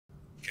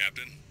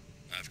Captain,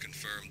 I've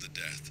confirmed the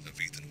death of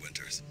Ethan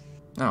Winters.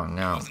 Oh I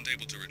no. wasn't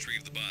able to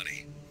retrieve the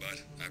body,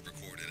 but I've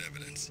recorded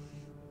evidence.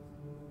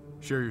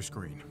 Share your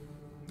screen,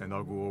 and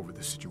I'll go over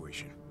the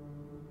situation.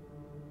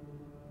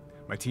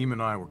 My team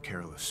and I were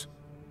careless.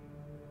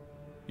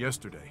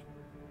 Yesterday,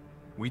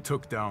 we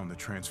took down the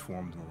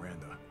transformed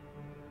Miranda,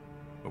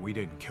 but we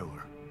didn't kill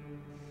her.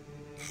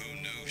 Who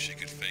knew she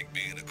could fake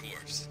being a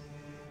corpse?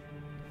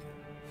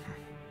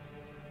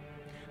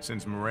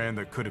 Since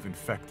Miranda could have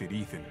infected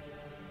Ethan,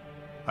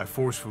 I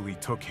forcefully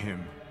took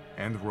him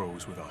and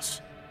Rose with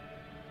us.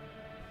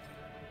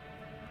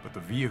 But the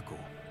vehicle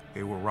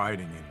they were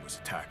riding in was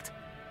attacked.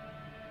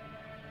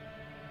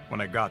 When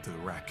I got to the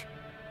wreck,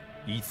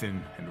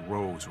 Ethan and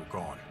Rose were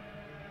gone.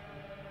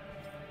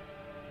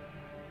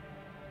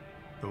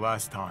 The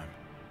last time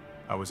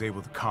I was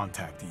able to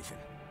contact Ethan,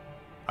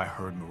 I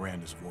heard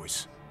Miranda's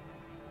voice.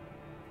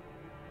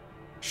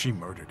 She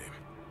murdered him,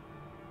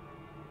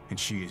 and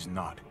she is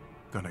not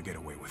gonna get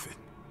away with it.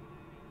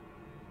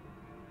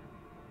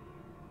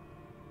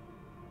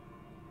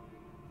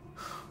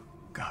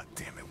 God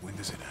damn it, when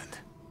does it end?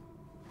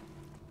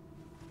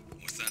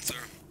 What's that, sir?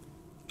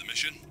 The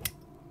mission?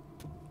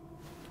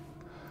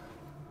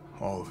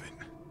 All of it.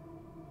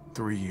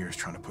 3 years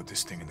trying to put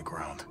this thing in the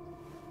ground.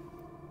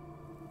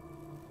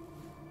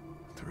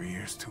 3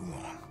 years too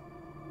long.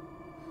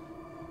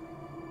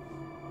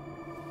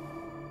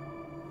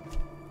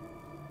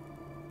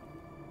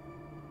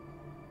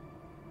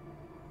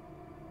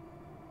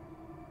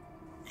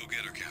 Go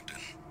get her,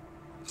 Captain.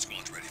 The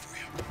squad's ready for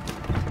you.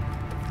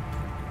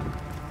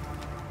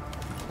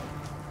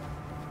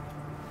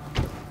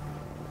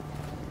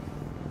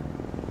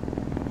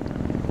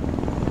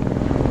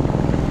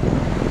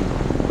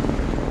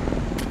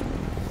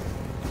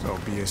 So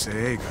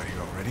BSAA got here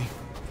already?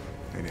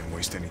 They didn't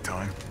waste any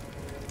time?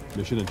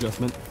 Mission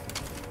adjustment?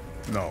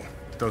 No,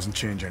 doesn't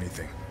change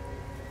anything.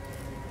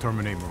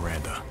 Terminate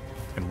Miranda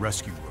and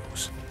rescue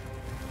Rose.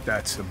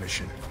 That's the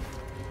mission.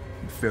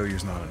 And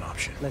failure's not an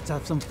option. Let's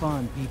have some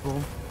fun,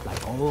 people.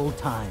 Like old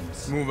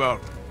times. Move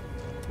out.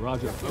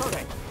 Roger.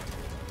 Okay.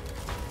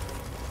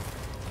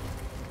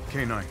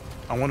 K9,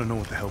 I want to know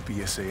what the hell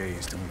BSAA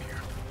is doing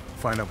here.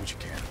 Find out what you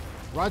can.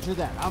 Roger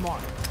that. I'm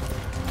on it.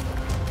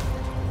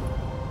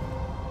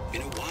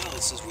 Been a while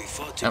since we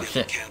fought together,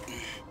 shit. Captain.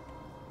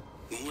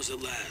 When was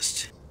it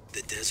last?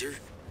 The desert?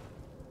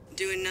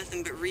 Doing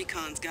nothing but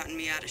recon's gotten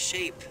me out of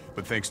shape.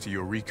 But thanks to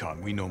your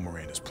recon, we know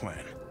Miranda's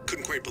plan.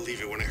 Couldn't quite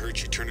believe it when I heard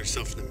she turned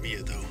herself into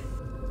Mia, though.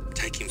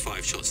 Taking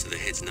 5 shots to the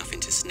head's nothing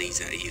to sneeze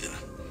at either.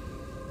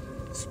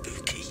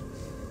 Spooky.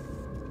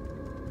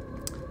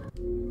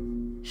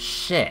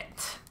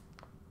 Shit.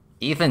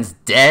 Ethan's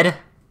dead?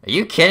 Are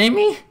you kidding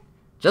me?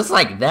 Just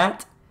like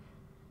that?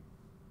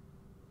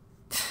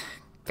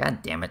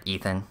 God damn it,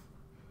 Ethan.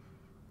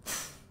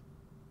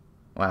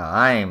 Wow,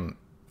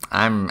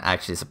 I'm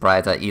actually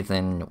surprised that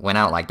Ethan went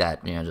out like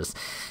that.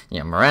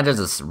 Miranda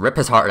just rip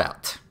his heart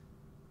out.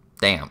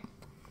 Damn.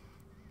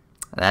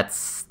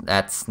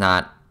 That's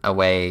not a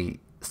way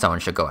someone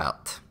should go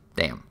out.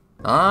 Damn.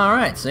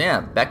 Alright, so yeah,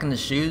 back in the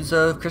shoes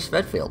of Chris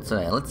Redfield. So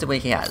yeah, let's see what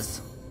he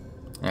has.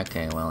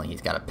 Okay, well,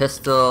 he's got a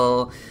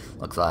pistol,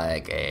 looks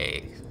like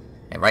a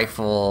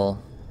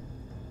rifle,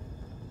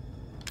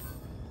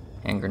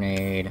 hand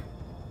grenade,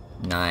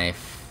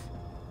 knife.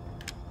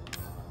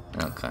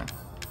 Okay.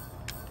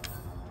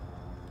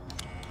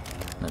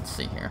 Let's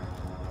see here.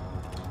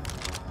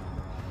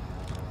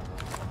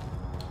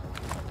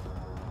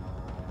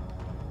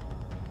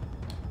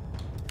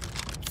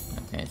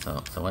 Okay,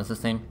 so what's this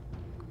thing?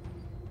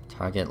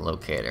 Target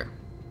locator.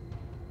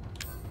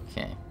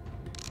 Okay.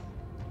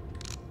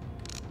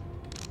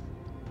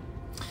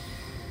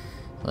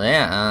 So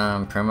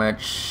yeah, pretty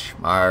much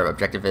our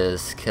objective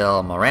is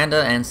kill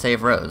Miranda and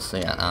save Rose. So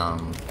yeah,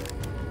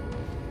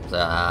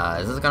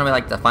 is this gonna be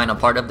like the final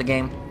part of the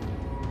game?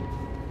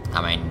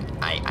 I mean,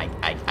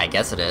 I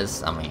guess it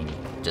is. I mean,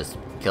 just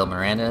kill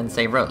Miranda and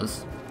save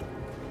Rose.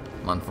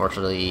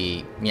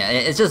 Unfortunately, yeah,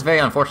 it's just very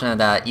unfortunate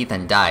that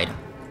Ethan died.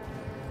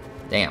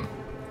 Damn.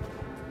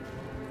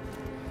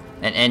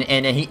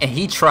 And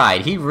he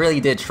tried. He really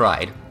did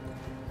try.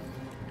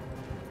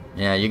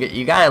 Yeah,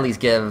 you gotta at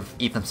least give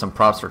Ethan some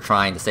props for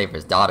trying to save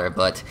his daughter,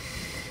 but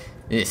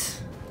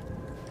this.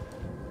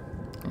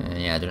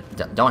 Yeah,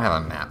 don't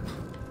have a map.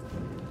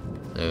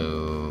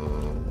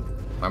 So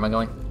where am I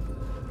going?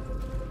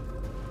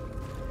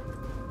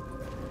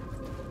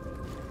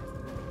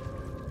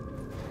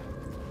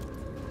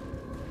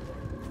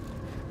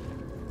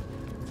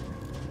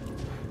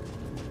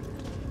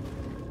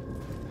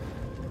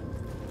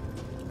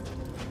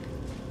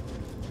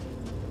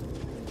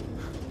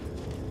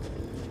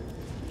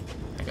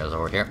 It goes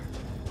over here.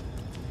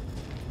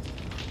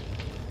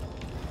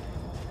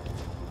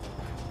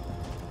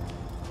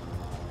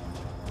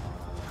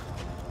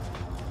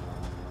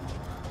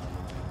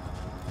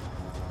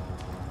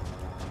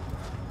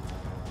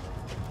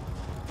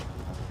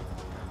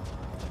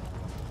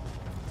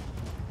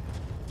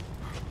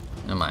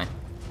 Oh my.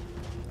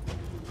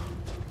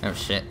 Oh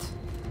shit.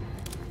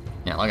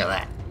 Yeah, look at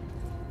that.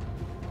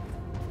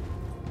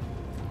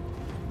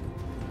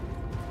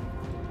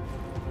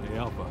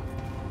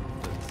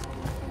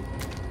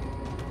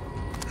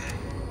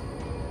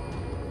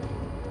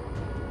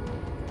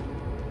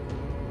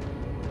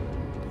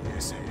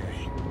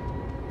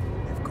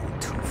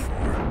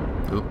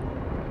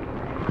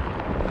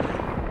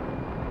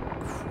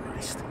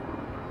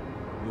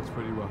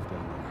 pretty rough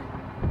down there.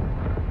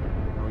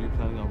 How are you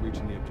planning on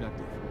reaching the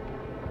objective?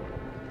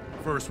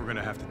 First, we're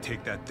gonna have to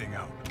take that thing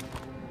out.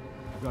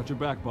 I've got your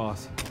back,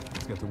 boss.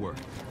 Let's get to work.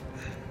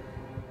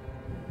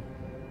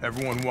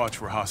 Everyone watch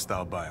for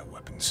hostile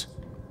bioweapons.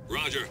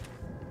 Roger.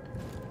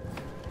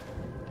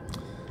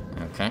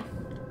 Okay.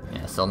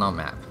 Yeah, still no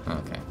map.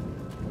 Okay.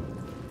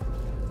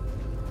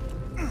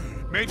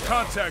 Made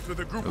contact with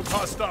a group of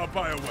hostile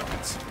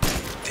bioweapons.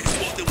 There's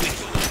more than we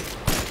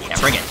know. Yeah,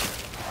 bring it.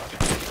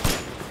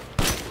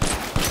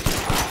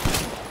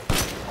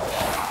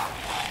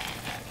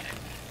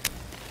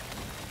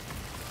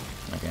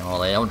 Okay, well,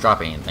 they don't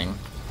drop anything.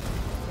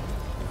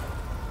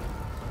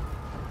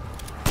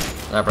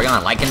 Bring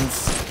on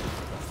lichens.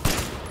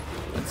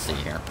 Let's see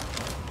here.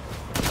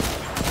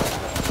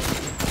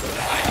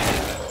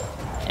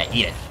 Yeah,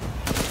 eat it.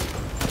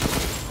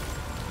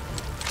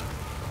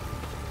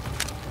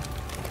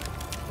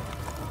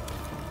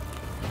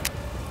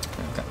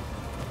 Okay.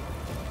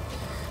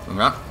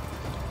 Moving on.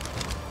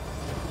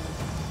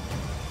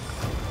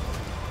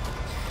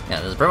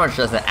 Yeah, this is pretty much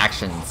just the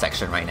action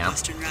section right now.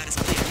 Western route is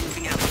clear.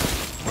 Moving out.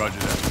 Roger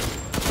that.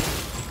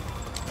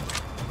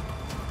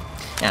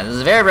 Yeah, this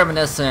is very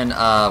reminiscent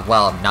of,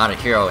 well, Not a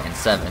Hero in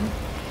 7.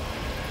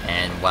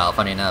 And, well,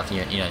 funny enough,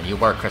 you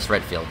were Chris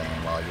Redfield,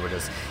 and, well, you were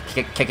just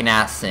kicking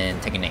ass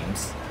and taking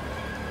names.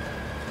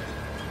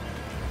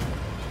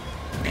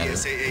 Yeah,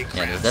 this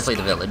is definitely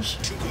the village.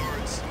 2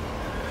 guards.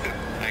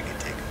 I can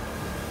take them.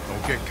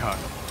 Don't get caught.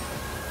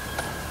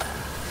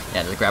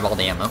 Yeah, just grab all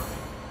the ammo.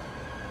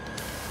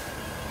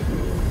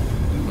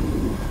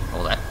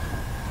 Hold that.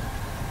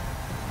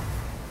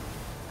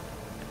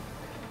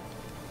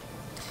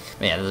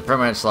 But yeah, this is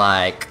pretty much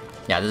like...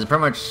 Yeah, this is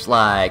pretty much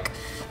like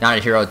Not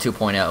a Hero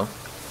 2.0.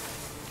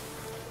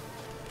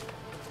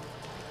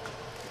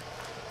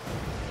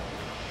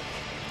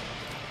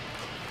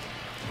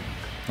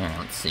 Alright,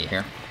 let's see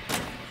here.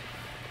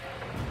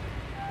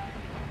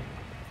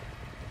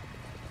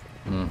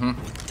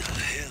 What the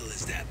hell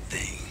is that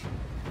thing?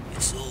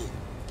 It's all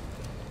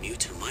new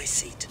to my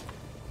seat.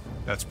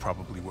 That's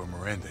probably where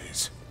Miranda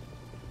is.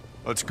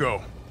 Let's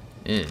go.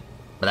 Ew.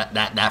 But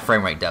that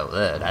frame rate though,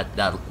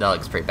 that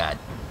looks pretty bad.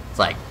 It's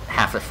like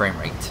half the frame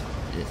rate.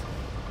 Ugh.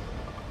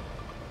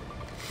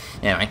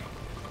 Anyway.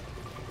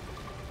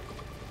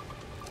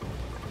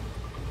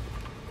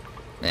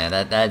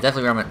 Yeah, that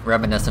definitely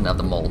reminiscent of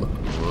the mold.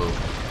 Whoa.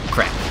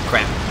 Crap.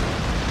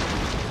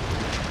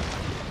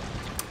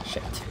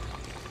 Shit.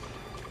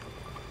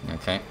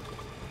 Okay.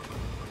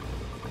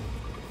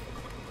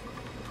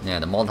 Yeah,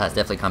 the mold has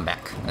definitely come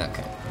back.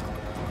 Okay.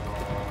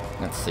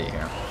 Let's see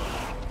here.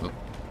 Oop.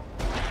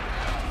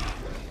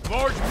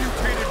 Large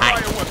mutated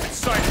bioweapon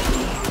sighted.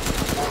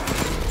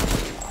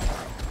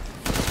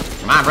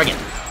 Come on, bring it.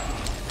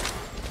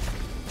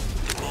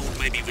 The mold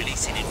may be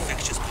releasing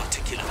infectious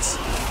particulates.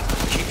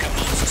 Keep your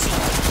mouths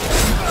aside.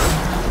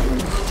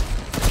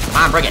 Come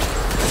on, bring it.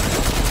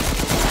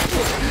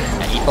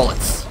 And eat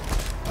bullets.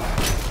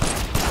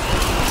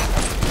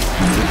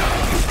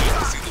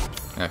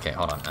 Okay,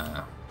 hold on.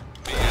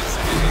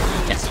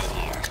 Yes.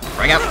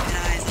 Bring up.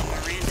 Eyes on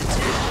Miranda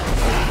too.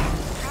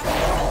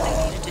 Probably felt they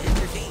needed to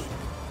intervene.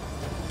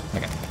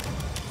 Okay.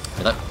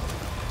 Good luck.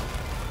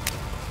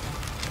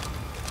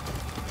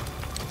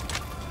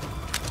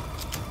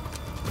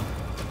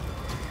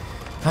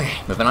 Okay,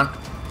 moving on.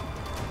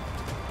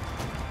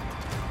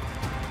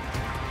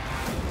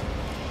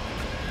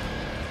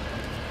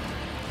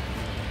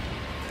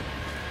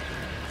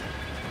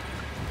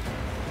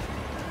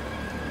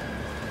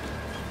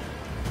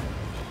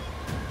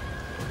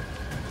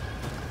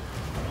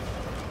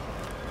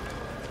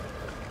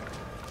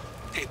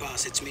 Hey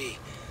boss, it's me.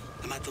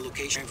 I'm at the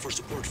location for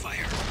support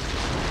fire.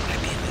 I'll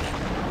be in a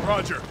minute.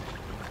 Roger.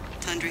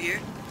 Tundra here.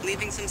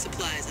 Leaving some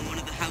supplies in one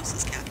of the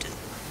houses, Captain.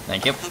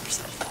 Thank you. Help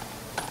yourself.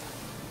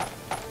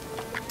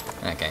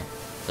 Okay,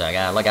 so I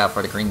gotta look out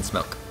for the green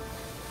smoke.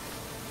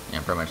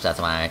 Yeah, pretty much that's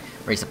my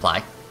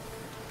resupply.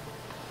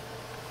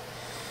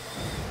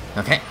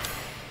 Okay.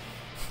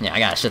 Yeah, I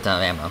got a shit ton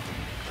of ammo.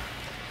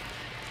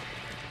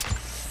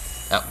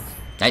 Oh,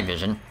 night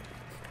vision.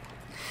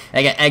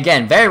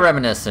 Again, very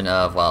reminiscent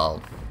of,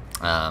 well,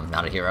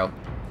 Not a Hero.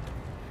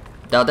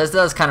 Though this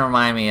does kind of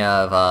remind me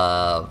of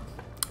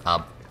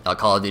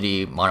Call of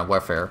Duty Modern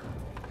Warfare.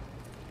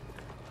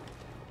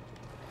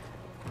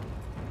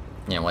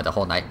 You know, with the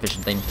whole night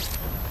vision thing.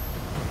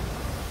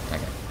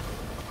 Okay.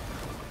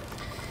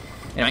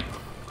 Anyway,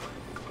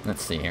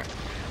 let's see here.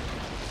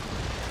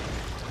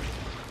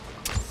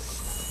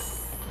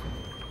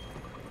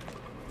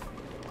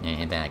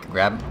 Anything I can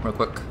grab real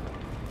quick?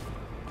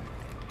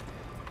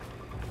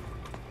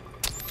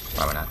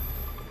 Probably not.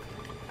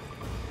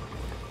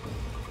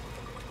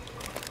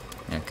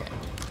 Okay.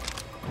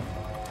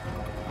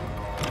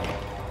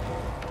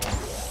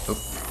 Oop.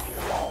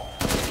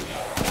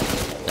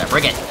 Yeah,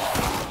 bring it!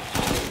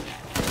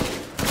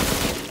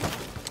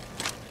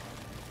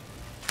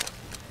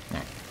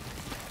 Alright.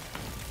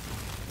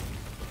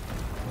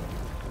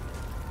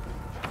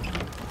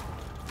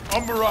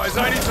 Umberize,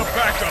 I need some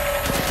backup.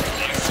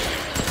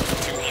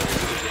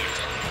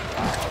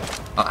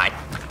 Oh, hi.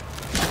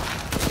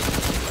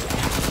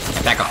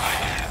 Get back off.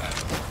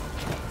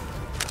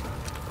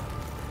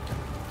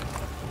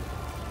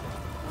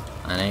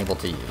 Unable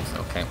to use,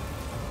 okay.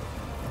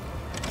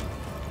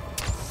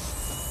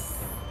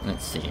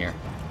 Let's see here.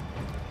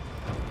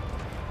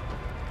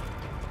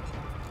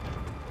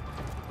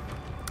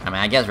 I mean,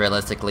 I guess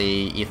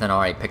realistically, Ethan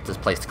already picked his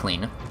place to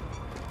clean.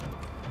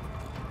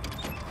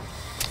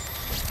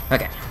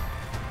 Okay.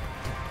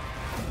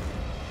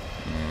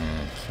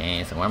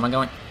 Okay, so where am I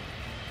going?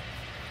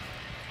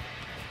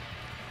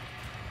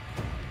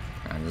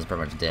 This is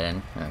pretty much dead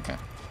end. Okay.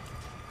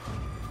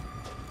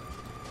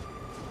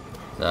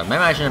 So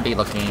maybe I shouldn't be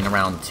looking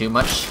around too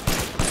much.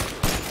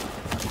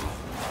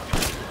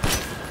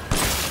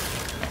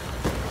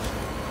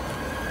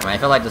 I mean, I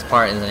feel like this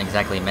part isn't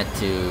exactly meant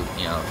to,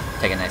 you know,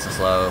 take it nice and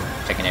slow,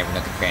 checking every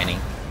nook and cranny.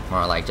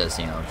 More like just,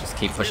 you know, just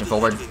keep pushing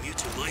forward.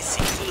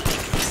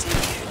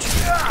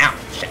 Ow!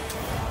 Shit.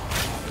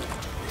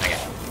 Okay.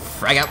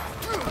 Frag out.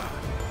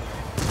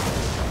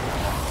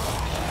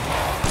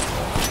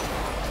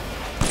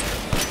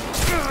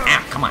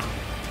 Ow, come on.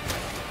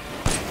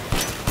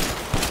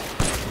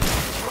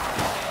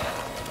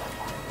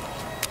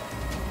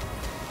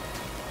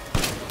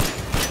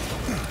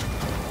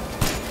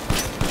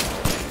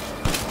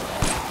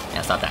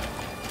 Yeah, stop that.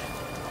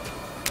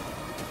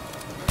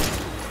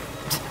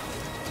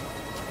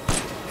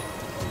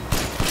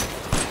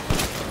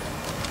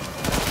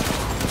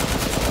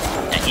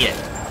 Yeah, eat it.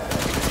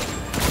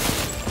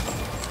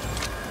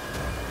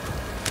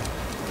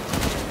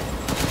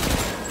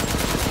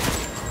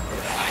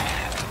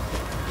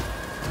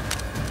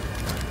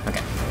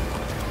 Okay.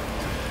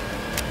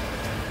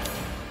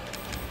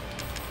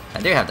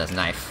 I do have this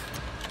knife.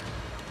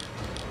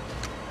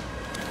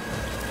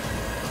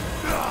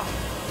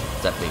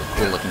 Definitely a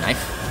cool looking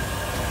knife.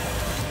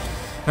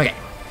 Okay.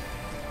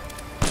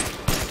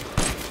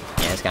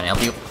 Yeah, it's gonna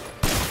help you.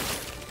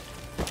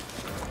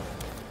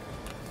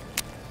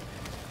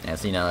 Yeah,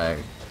 see another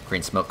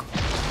green smoke.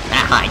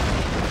 Ah, hi!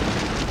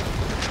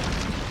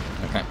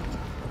 Okay.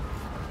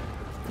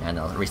 And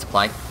I'll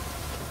resupply.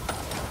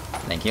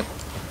 Thank you.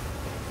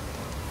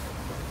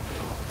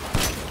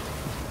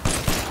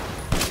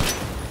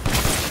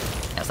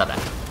 Yeah, stop that.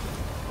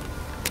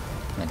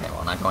 Okay,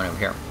 well, not going over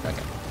here.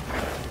 Okay.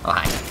 Oh,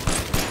 hi.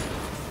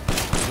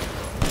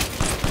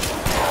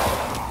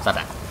 Stop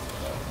that.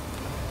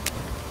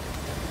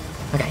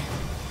 Okay.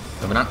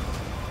 Moving on.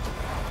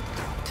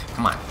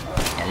 Come on.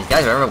 Yeah, these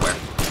guys are everywhere.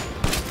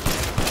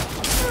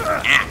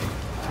 Ah!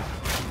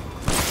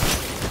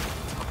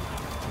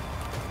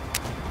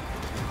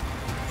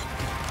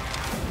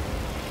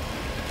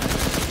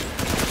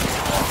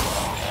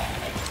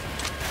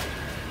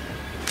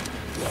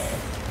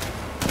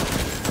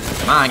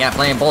 Come on, I got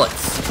plenty of bullets.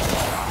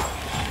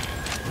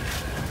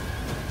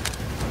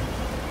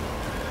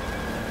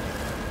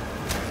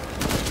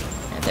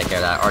 Take care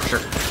of that archer.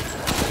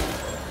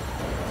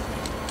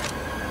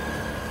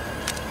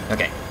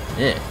 Okay.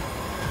 Yeah.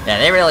 Yeah,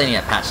 they really need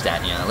to patch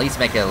that, you know, at least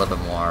make it a little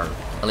bit more,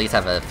 at least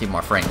have a few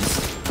more frames.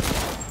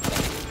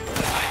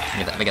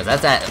 Because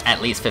that's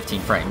at least 15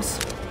 frames.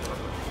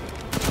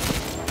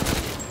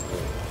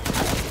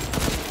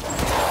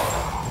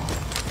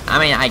 I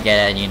mean, I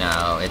get it, you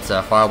know, it's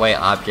a faraway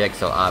object,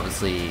 so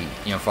obviously,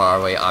 you know,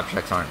 faraway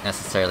objects aren't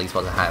necessarily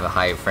supposed to have a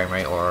high frame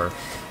rate or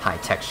high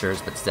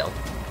textures, but still.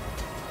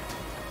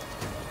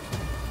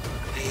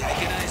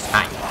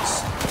 Hi.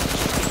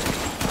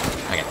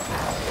 Okay.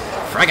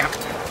 Frag out.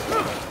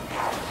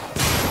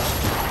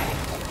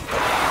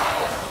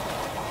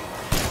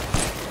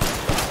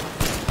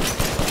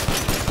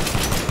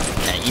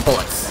 And eat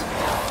bullets.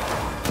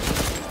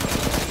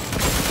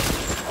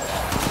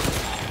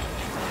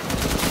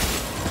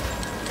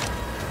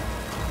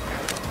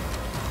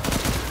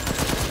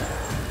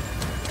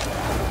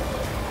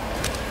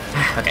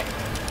 Okay.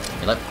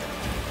 Reload.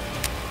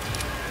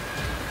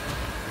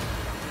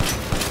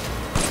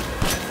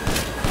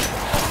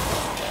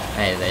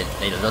 Hey,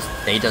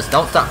 they just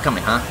don't stop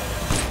coming, huh?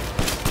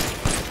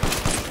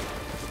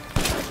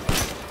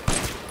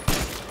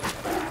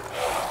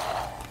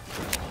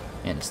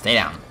 And just stay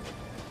down.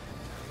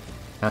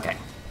 Okay.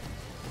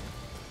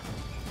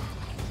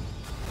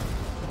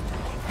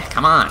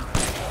 Come on.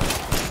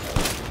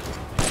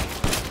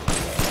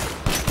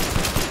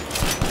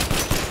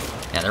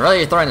 Yeah, they're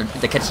really throwing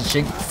the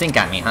kitchen sink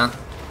at me, huh?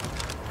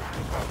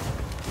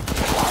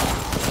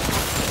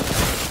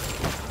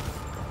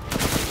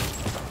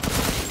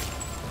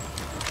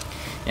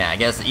 Yeah, I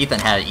guess Ethan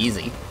had it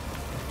easy.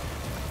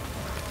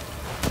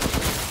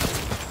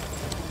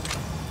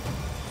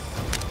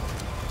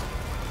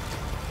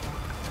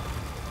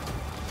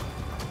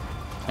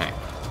 Alright.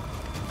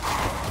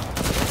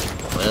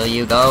 Will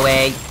you go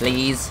away,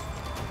 please?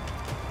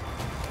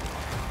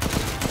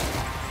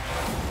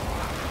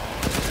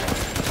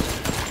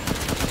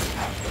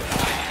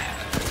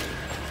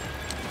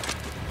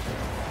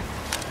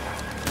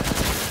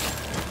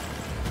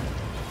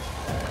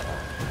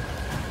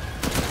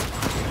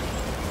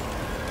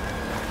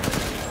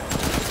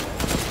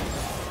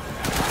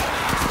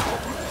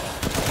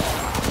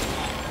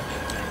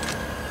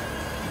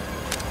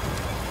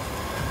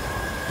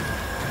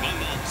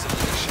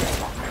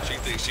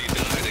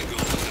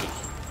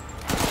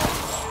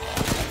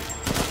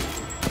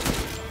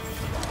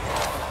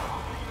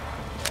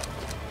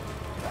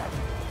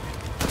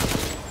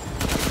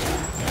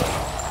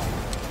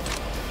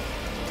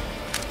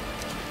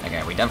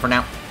 done for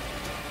now?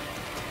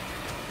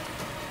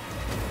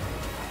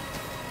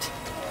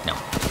 No.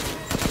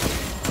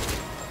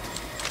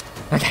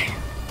 Okay.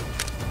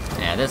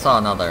 Yeah, this saw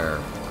another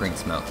green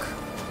smoke.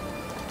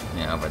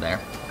 Yeah, over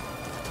there.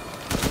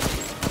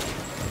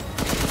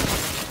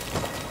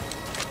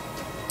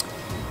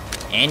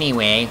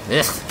 Anyway,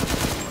 this.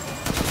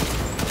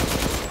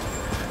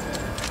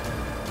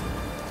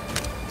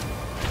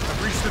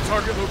 I've reached the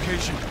target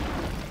location.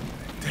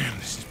 Damn,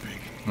 this is big.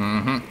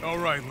 Mm-hmm. All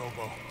right,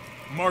 Lobo.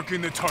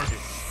 Marking the target.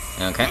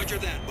 Okay. Roger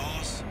that,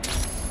 boss.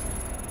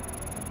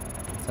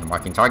 So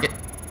marking target.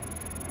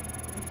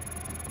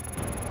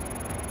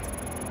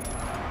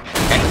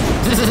 Okay.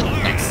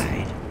 Nice.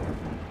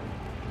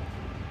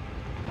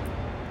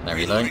 There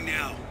we go. Reloading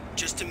now.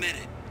 Just a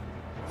minute.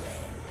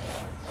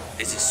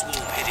 There's a swarm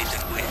heading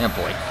that way. Oh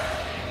boy.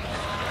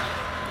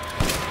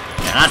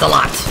 Yeah, that's a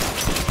lot.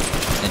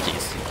 Oh,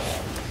 jeez.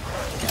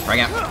 Bring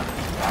out.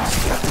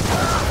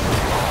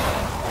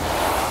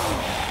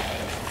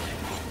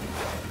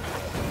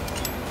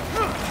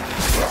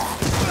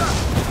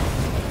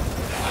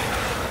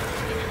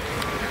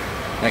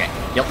 Okay,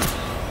 yep.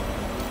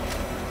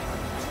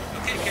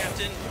 Okay,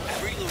 Captain.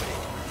 Reloading.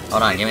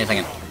 Hold on, give me a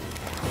second.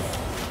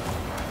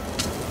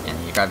 And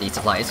you grab these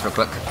supplies real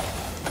quick.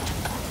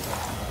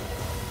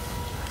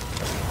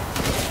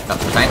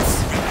 Couple of times.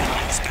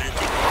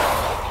 Expanding.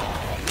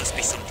 There must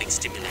be something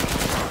stimulating.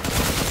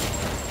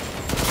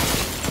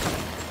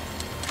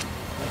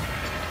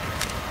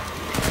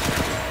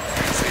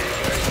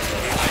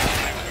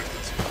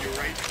 You're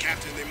right,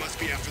 Captain. They must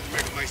be after the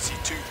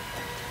Megamycete too.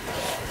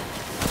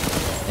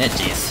 Yeah,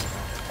 jeez.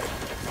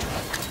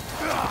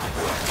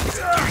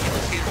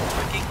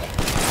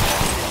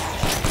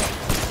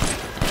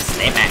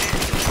 Stay back.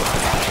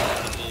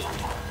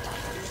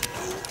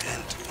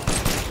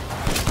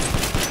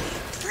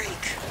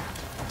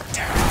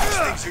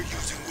 Things are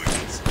using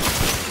weapons.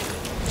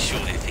 Sure,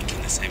 they're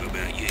thinking the same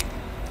about you.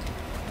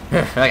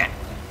 Okay.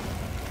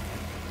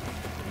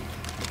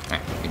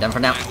 Alright, you done for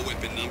now? Our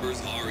weapon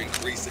numbers are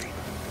increasing.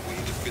 We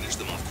need to finish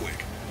them off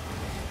quick.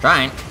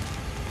 Trying.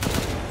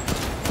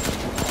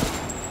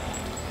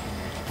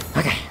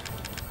 Okay.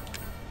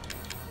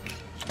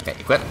 Okay,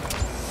 equip. More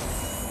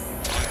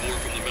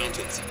from the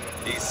mountains.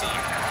 East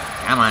side.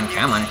 Come on,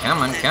 come on, come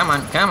on, come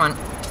on, come on.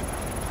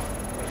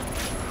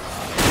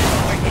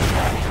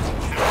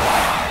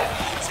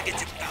 Looks like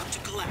it's about to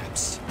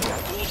collapse.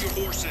 Hold your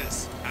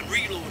horses. I'm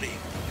reloading.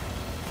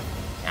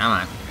 Come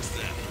on. Is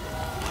that?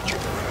 Watch your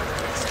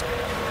progress.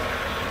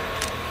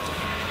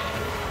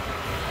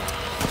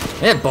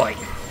 Good boy.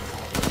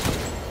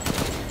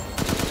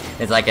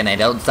 It's like, and they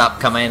don't stop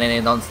coming, and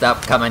they don't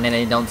stop coming, and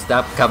they don't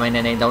stop coming,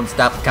 and they don't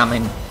stop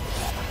coming.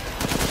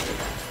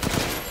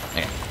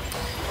 Okay.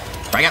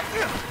 Bring up.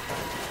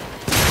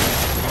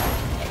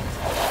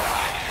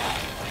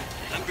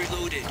 I'm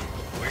reloaded.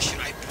 Where should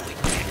I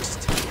point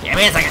next? Give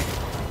me a second.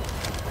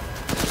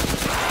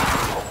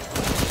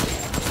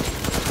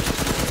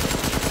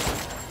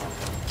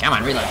 Come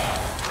on, reload.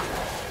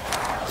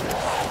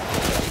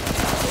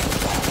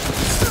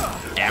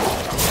 Ow.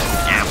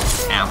 Ow.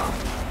 Ow.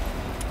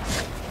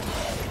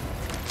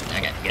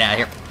 Okay, get out of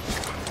here.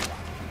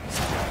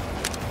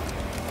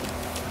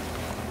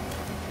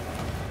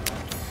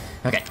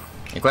 Okay,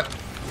 equip.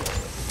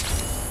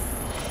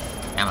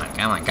 Come on,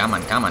 come on, come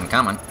on, come on,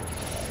 come on.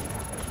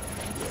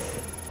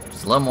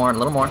 Just a little more, a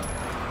little more.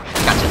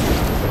 Gotcha.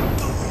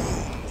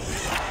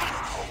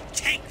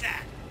 Take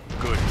that.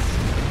 Good.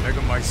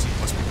 Megamycete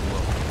must be below.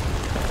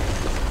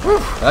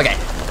 Whew, okay.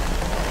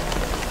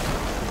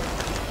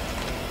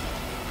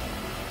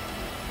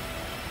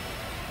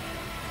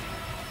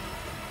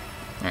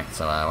 Alright,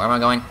 so where am I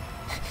going?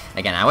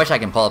 Again, I wish I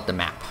can pull up the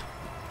map.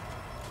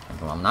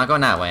 Okay, well, I'm not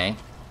going that way.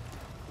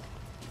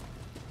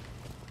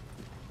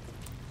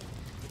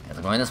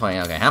 I'm going this way.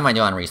 Okay, how am I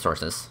doing on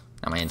resources?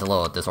 I mean, it's a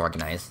little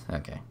disorganized.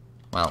 Okay.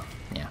 Well,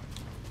 yeah.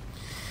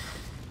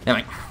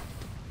 Anyway.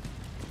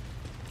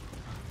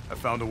 I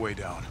found a way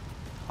down.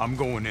 I'm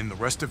going in. The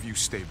rest of you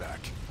stay back.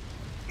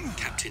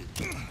 Captain,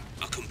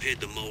 I compared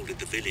the mold at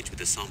the village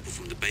with a sample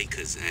from the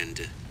bakers,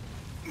 and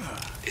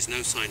there's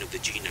no sign of the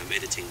genome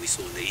editing we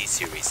saw in the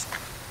E-series.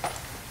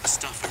 The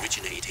stuff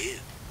originated here.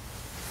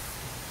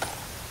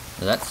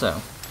 Is that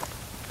so?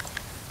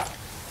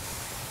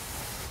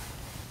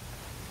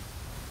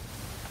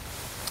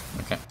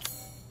 Okay.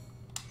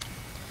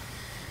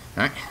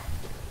 Alright.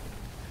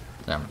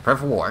 So I'm prepared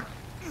for war.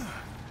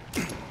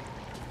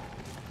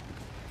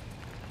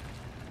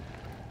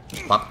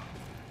 Just pop.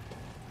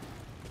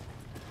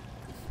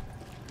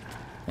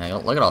 Yeah,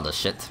 look at all this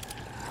shit.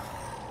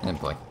 Good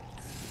boy.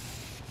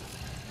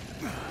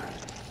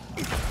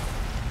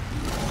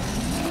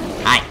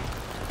 Hi.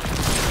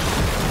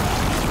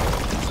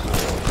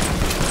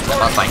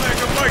 That's fine.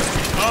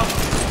 Megamycete, huh?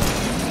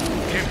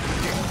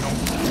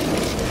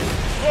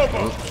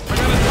 Lobo, I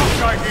got a tough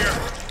guy here.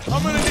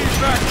 I'm gonna need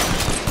backup.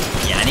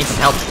 Yeah, I need some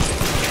help.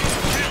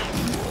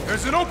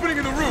 There's an opening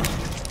in the roof.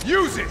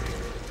 Use it.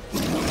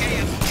 Okay,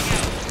 I'm moving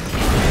out.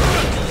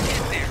 Until we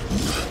get there.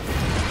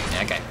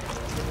 Yeah, okay.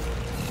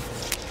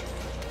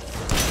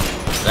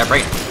 Start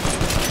breaking.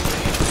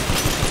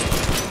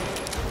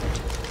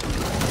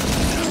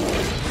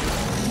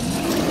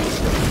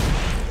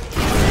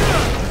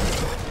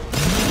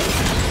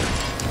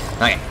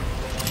 Okay.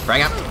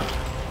 Bring up.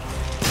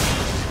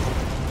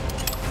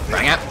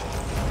 Bring up.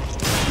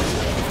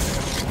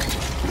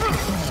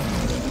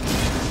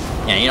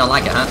 Yeah, you don't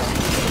like it, huh?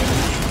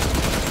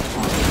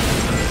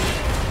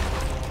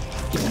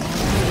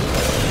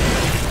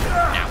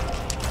 Now.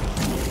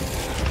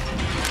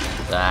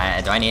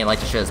 Do I need like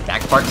to show this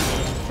back part?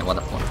 And what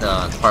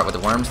the part with the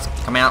worms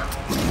come out?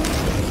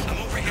 I'm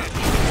over here.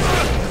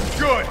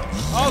 Good.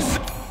 I'll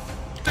stick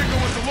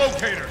with the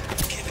locator.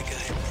 Give a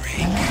guy a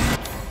break.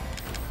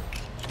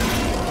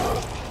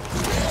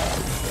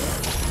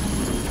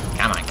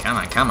 Come on, come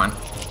on, come on.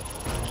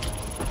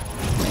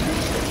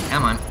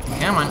 Come on,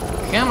 come on,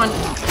 come on. A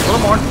little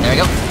more. There we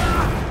go.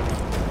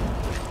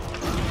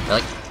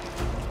 Really?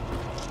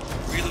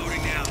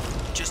 Reloading now.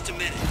 Just a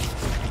minute.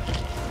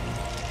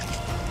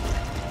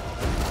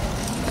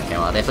 Okay,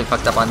 well, I definitely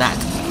fucked up on that.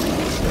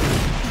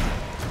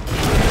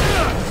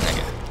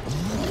 Okay.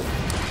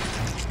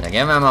 Now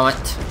give him a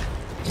moment.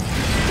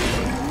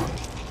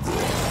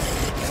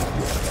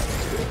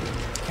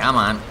 Come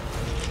on.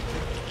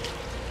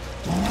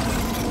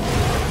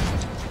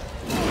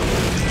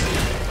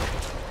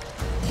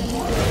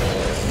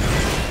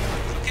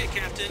 Okay,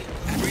 Captain.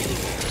 I'm reloading.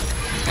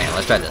 Okay,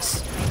 let's try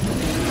this.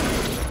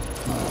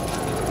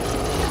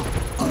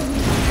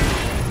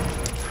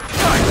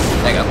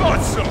 There you go.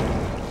 Awesome.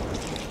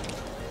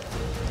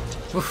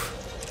 Oof.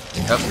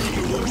 Yep.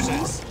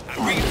 Horses.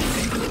 I'm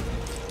reloading.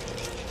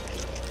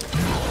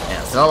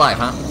 Yeah, still alive,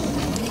 huh?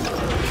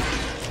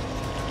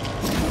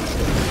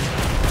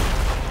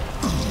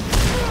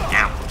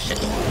 Ow, shit.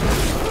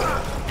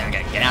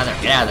 Okay, get out of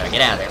there, get out of there,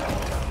 get out of there.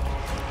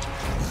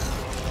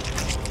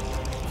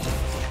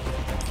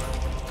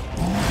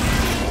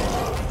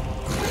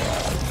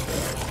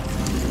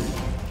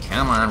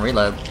 Come on,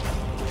 reload.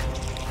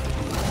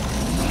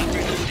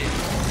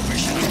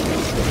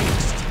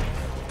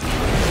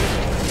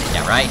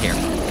 Yeah, right here.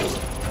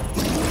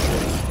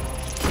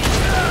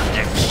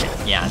 Oh, shit.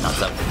 Yeah, I thought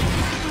so.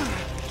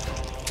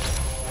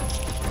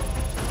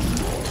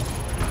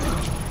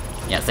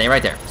 Yeah, stay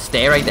right there.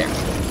 Stay right there.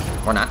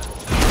 Or not.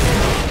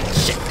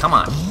 Shit, come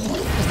on.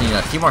 Just need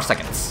a few more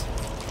seconds.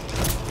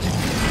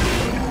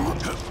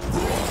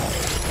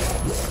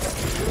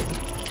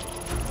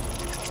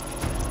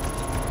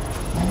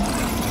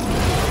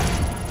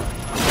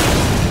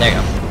 There you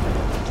go.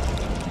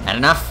 Had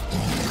enough?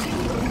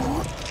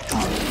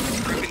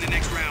 Gripping the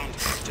next round.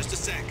 Just a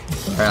sec.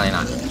 Apparently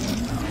not.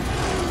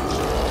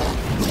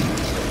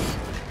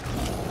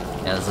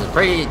 Yeah, this is a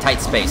pretty tight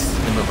space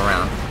to move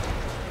around.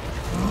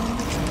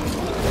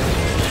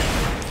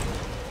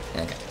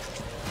 Okay.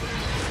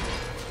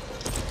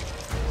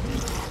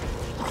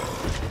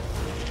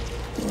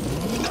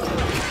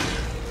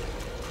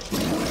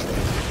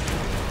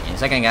 In a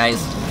second, guys.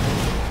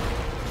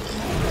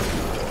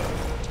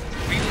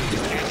 Reloading,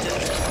 Captain.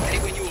 Ready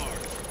when you are.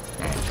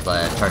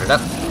 Alright, charge it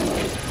up.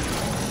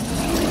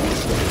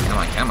 Come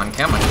on, come on,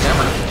 come on, come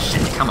on.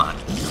 Shit, come on.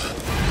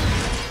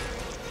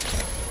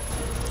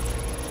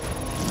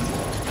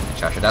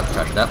 Charge it up,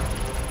 charge it up.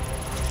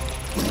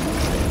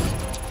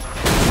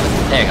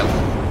 There you go.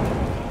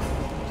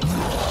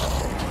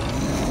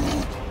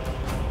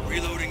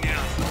 Reloading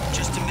now.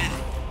 Just a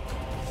minute.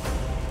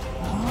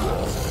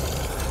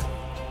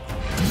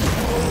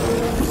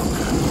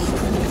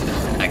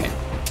 Okay.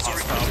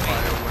 Sorry for the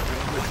wait.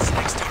 What's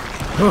next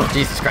target? Ooh,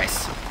 Jesus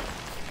Christ.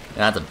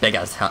 That's a big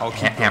ass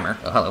hammer.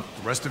 Oh, hello.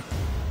 The rest of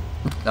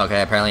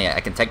Okay, apparently I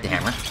can take the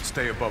hammer.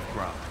 stay above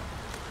ground.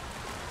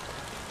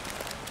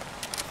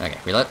 Okay,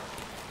 reload.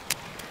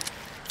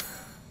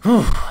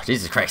 Whew,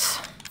 Jesus Christ.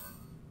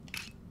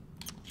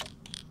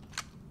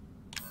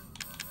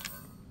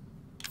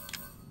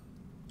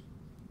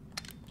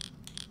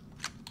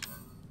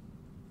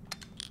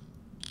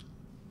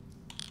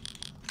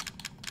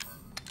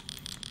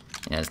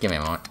 Yeah, just give me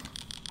a moment.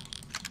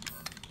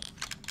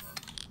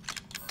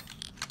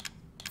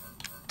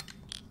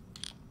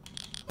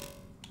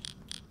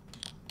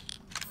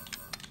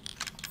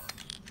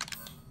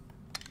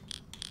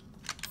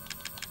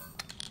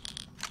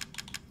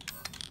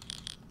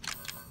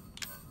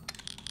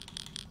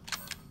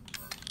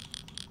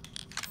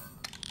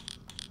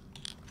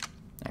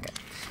 Okay,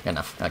 good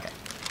enough. Okay.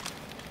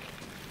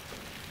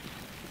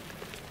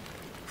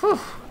 Whew.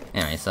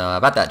 Anyway, so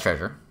about that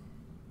treasure.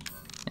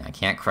 Yeah, I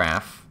can't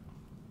craft.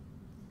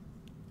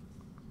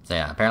 So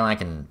yeah, apparently I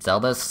can sell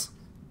this,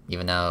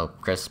 even though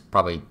Chris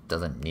probably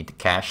doesn't need the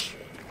cash.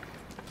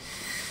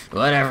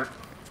 Whatever.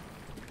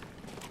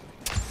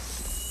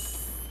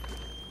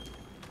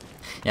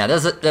 Yeah,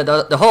 this is,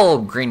 the whole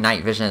Green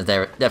Knight vision is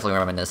definitely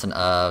reminiscent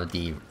of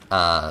the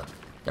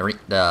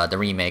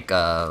remake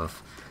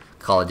of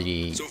Call of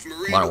Duty So if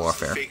Miranda Modern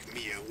was Warfare. fake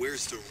Mia,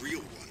 where's the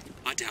real one?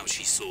 I doubt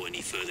she saw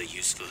any further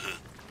use for her.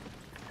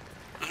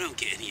 I don't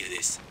get any of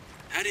this.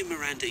 How did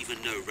Miranda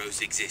even know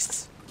Rose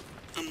exists?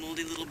 A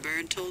moldy little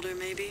bird told her,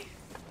 maybe?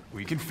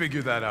 We can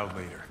figure that out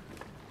later.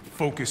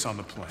 Focus on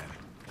the plan.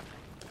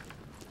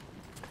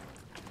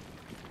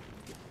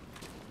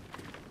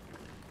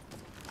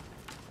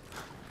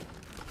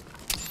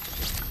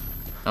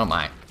 Oh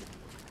my.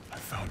 I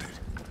found it.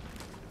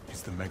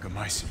 It's the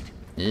megamycete.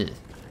 Ew.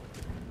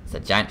 It's a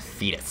giant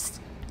fetus.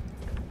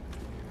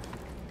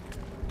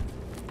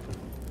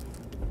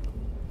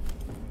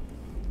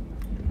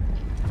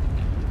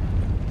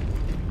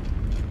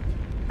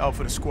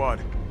 Alpha to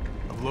squad.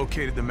 I've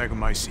located the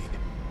megamycete.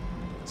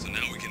 So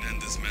now we can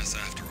end this mess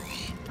after all.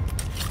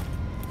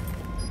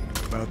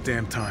 About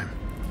damn time.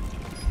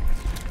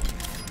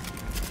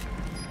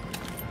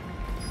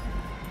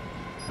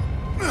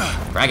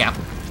 Frag out.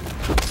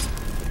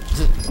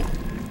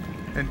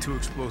 And 2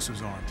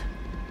 explosives armed.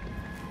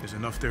 There's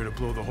enough there to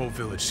blow the whole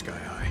village sky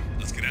high.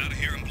 Let's get out of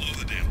here and blow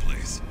the damn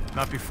place.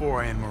 Not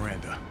before I end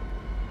Miranda.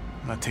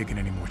 I'm not taking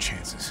any more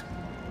chances.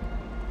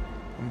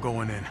 I'm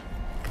going in.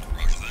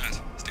 Roger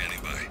that. Standing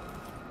by.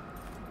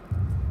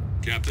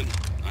 Captain,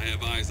 I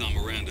have eyes on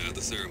Miranda at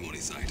the ceremony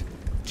site.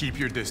 Keep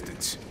your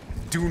distance.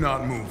 Do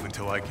not move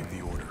until I give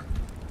the order.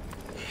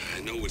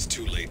 I know it's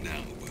too late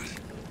now, but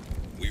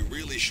we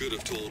really should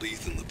have told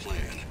Ethan the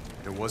plan.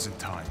 There wasn't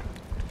time.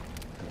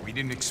 We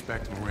didn't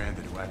expect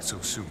Miranda to act so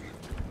soon.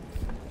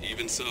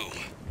 Even so,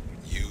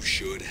 you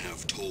should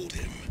have told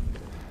him.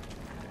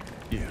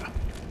 Yeah.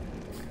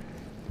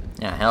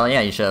 Yeah, hell yeah,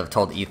 you should have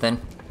told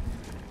Ethan.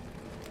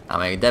 I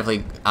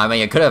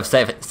mean, it could have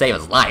saved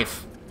his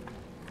life.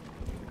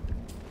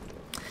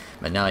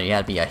 But no, you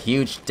had to be a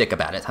huge dick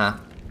about it, huh?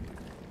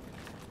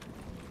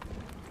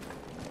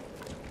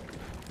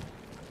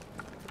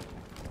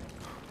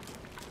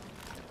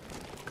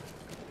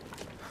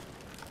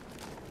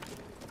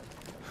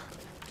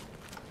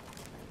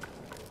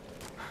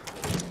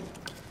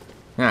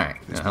 Alright,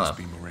 This hello. must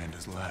be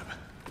Miranda's lab.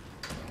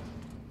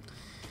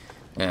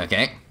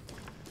 Okay.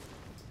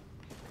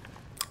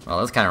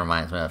 Well, this kind of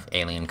reminds me of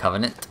Alien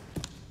Covenant.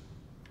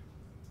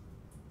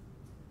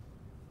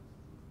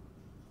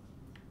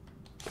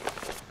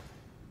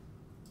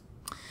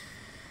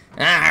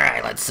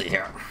 Alright, let's see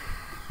here.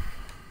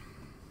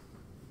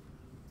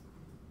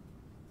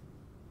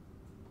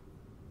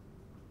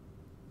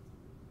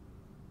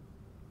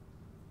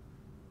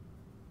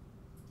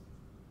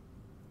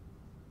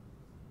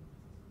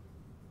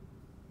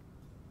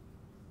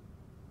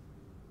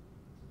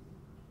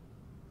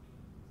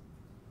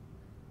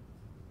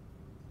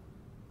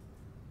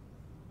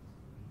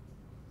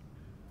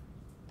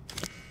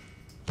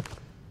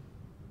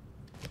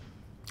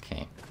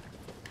 Okay.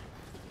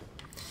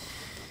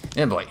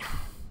 Yeah, boy.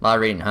 A lot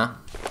of reading, huh?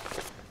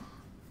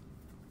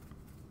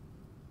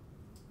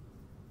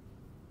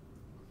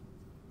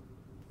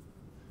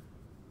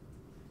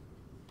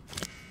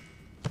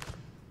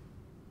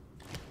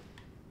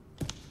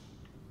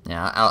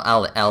 Yeah,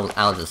 I'll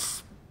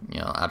just,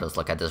 I'll just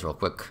look at this real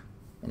quick,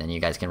 and then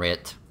you guys can read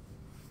it.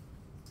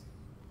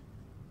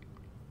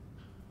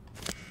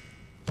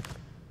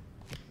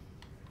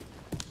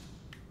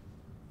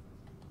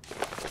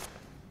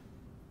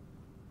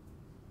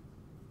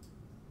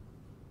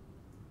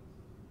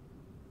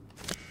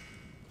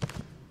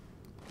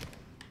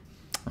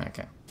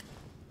 Okay.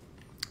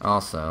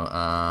 Also,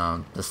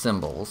 the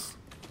symbols.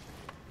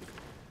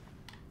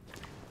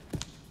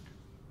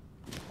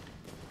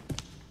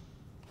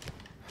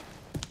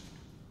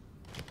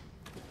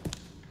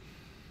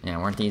 Yeah,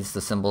 weren't these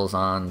the symbols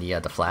on the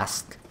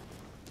flask?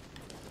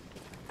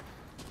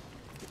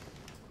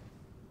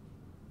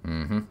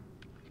 Mm-hmm.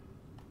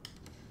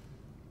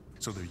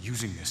 So they're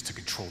using this to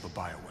control the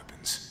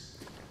bioweapons.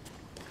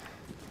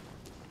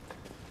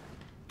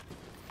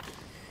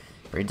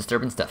 Very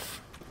disturbing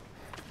stuff.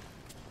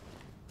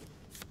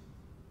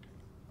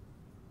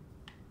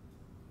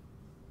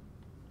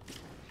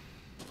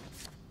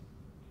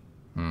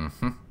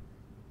 Mm-hmm.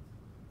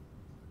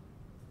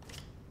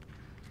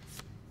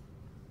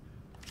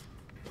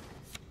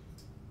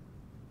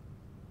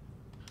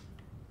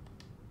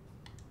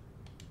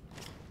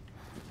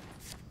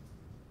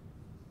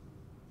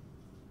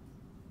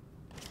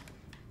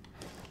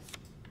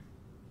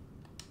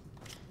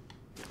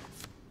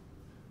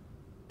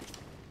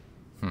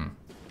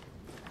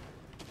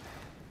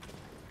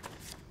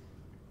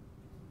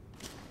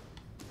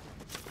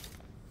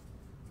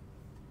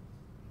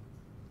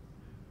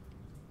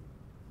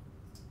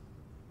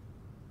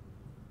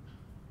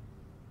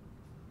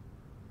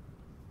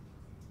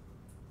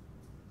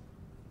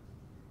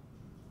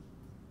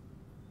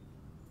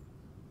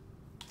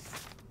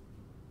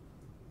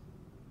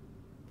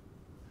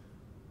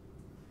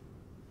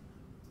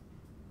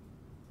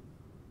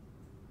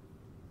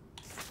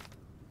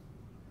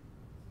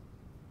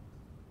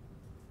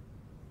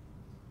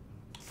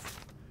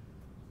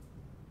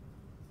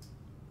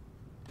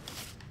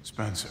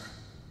 Spencer,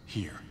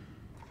 here.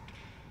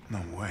 No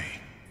way.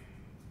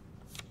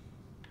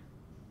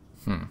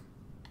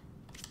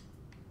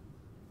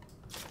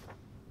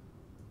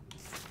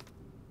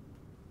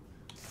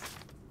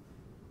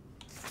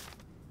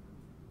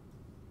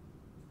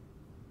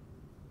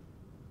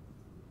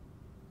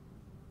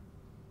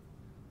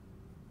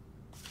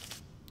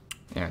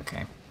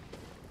 Okay.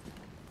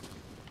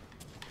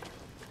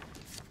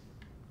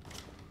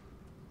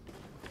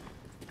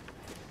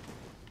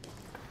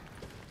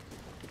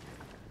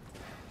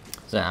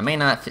 So I may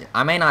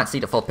not see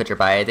the full picture,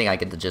 but I think I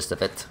get the gist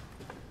of it.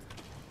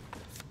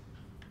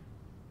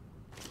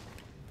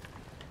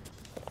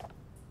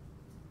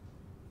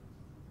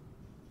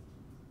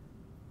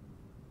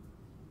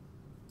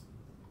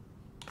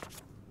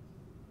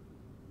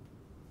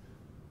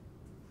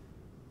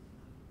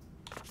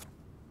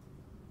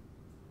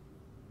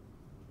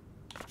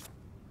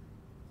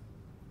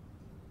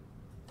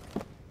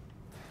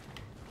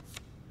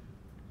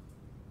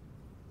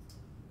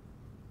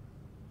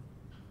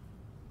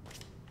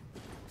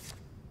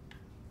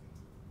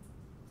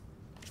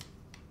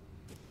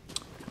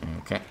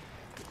 Okay.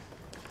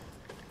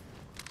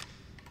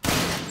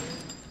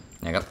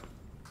 There you go.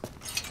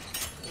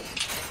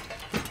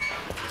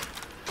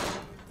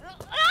 Oh,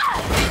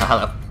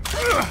 hello.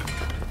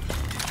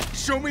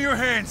 Show me your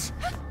hands!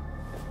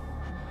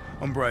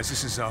 Umbrise,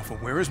 this is Alpha.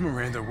 Where is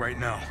Miranda right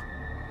now?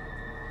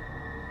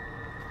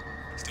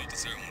 Still at the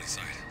ceremony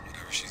site.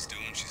 Whatever she's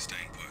doing, she's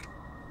staying put.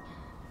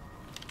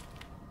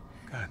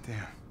 God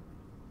damn.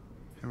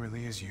 It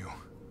really is you.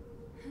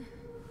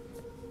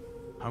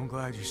 I'm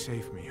glad you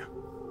saved me.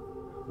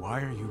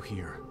 Why are you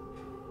here?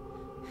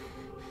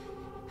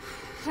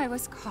 I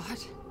was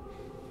caught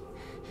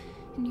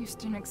in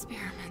Houston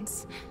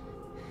experiments.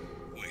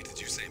 Wait,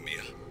 did you say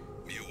Mia?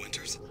 Mia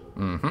Winters?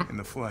 Mm-hmm. In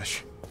the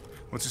flesh.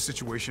 What's the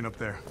situation up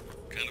there?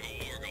 Kind of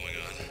a war going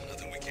on.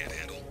 Nothing we can't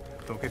handle.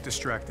 Don't get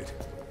distracted.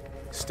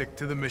 Stick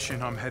to the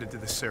mission. I'm headed to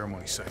the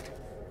ceremony site.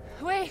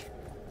 Wait!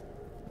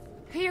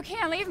 You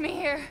can't leave me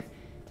here.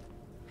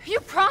 You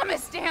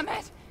promised, damn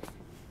it!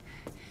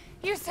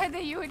 You said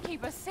that you would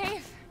keep us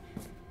safe.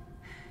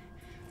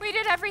 We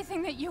did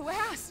everything that you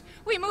asked.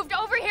 We moved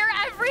over here,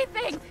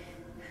 everything!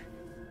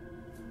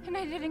 And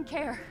I didn't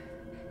care.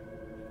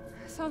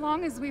 So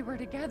long as we were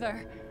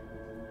together.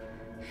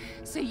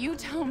 So you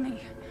tell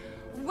me,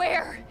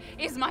 where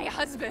is my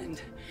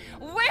husband?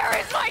 Where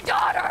is my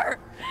daughter?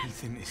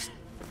 Ethan is...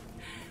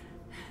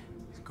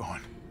 he's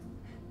gone.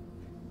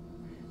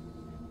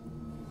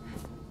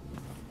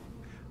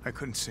 I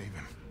couldn't save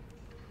him.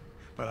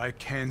 But I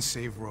can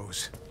save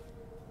Rose.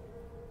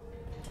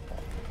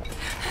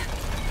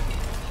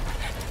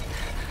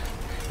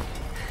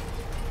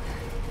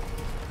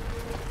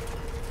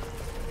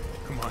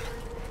 Come on.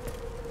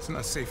 It's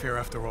not safe here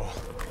after all.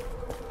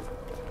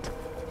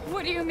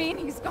 What do you mean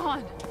he's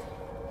gone?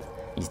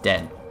 He's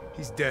dead.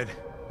 He's dead.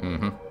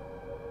 Mm-hmm.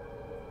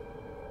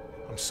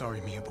 I'm sorry,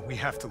 Mia, but we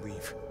have to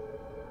leave.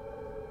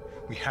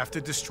 We have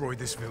to destroy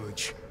this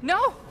village.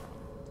 No!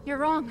 You're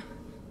wrong.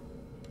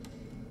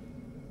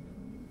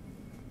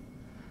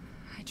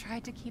 I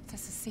tried to keep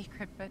this a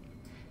secret, but...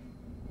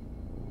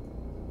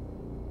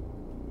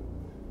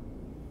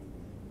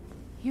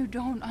 you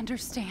don't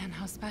understand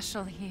how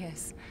special he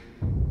is.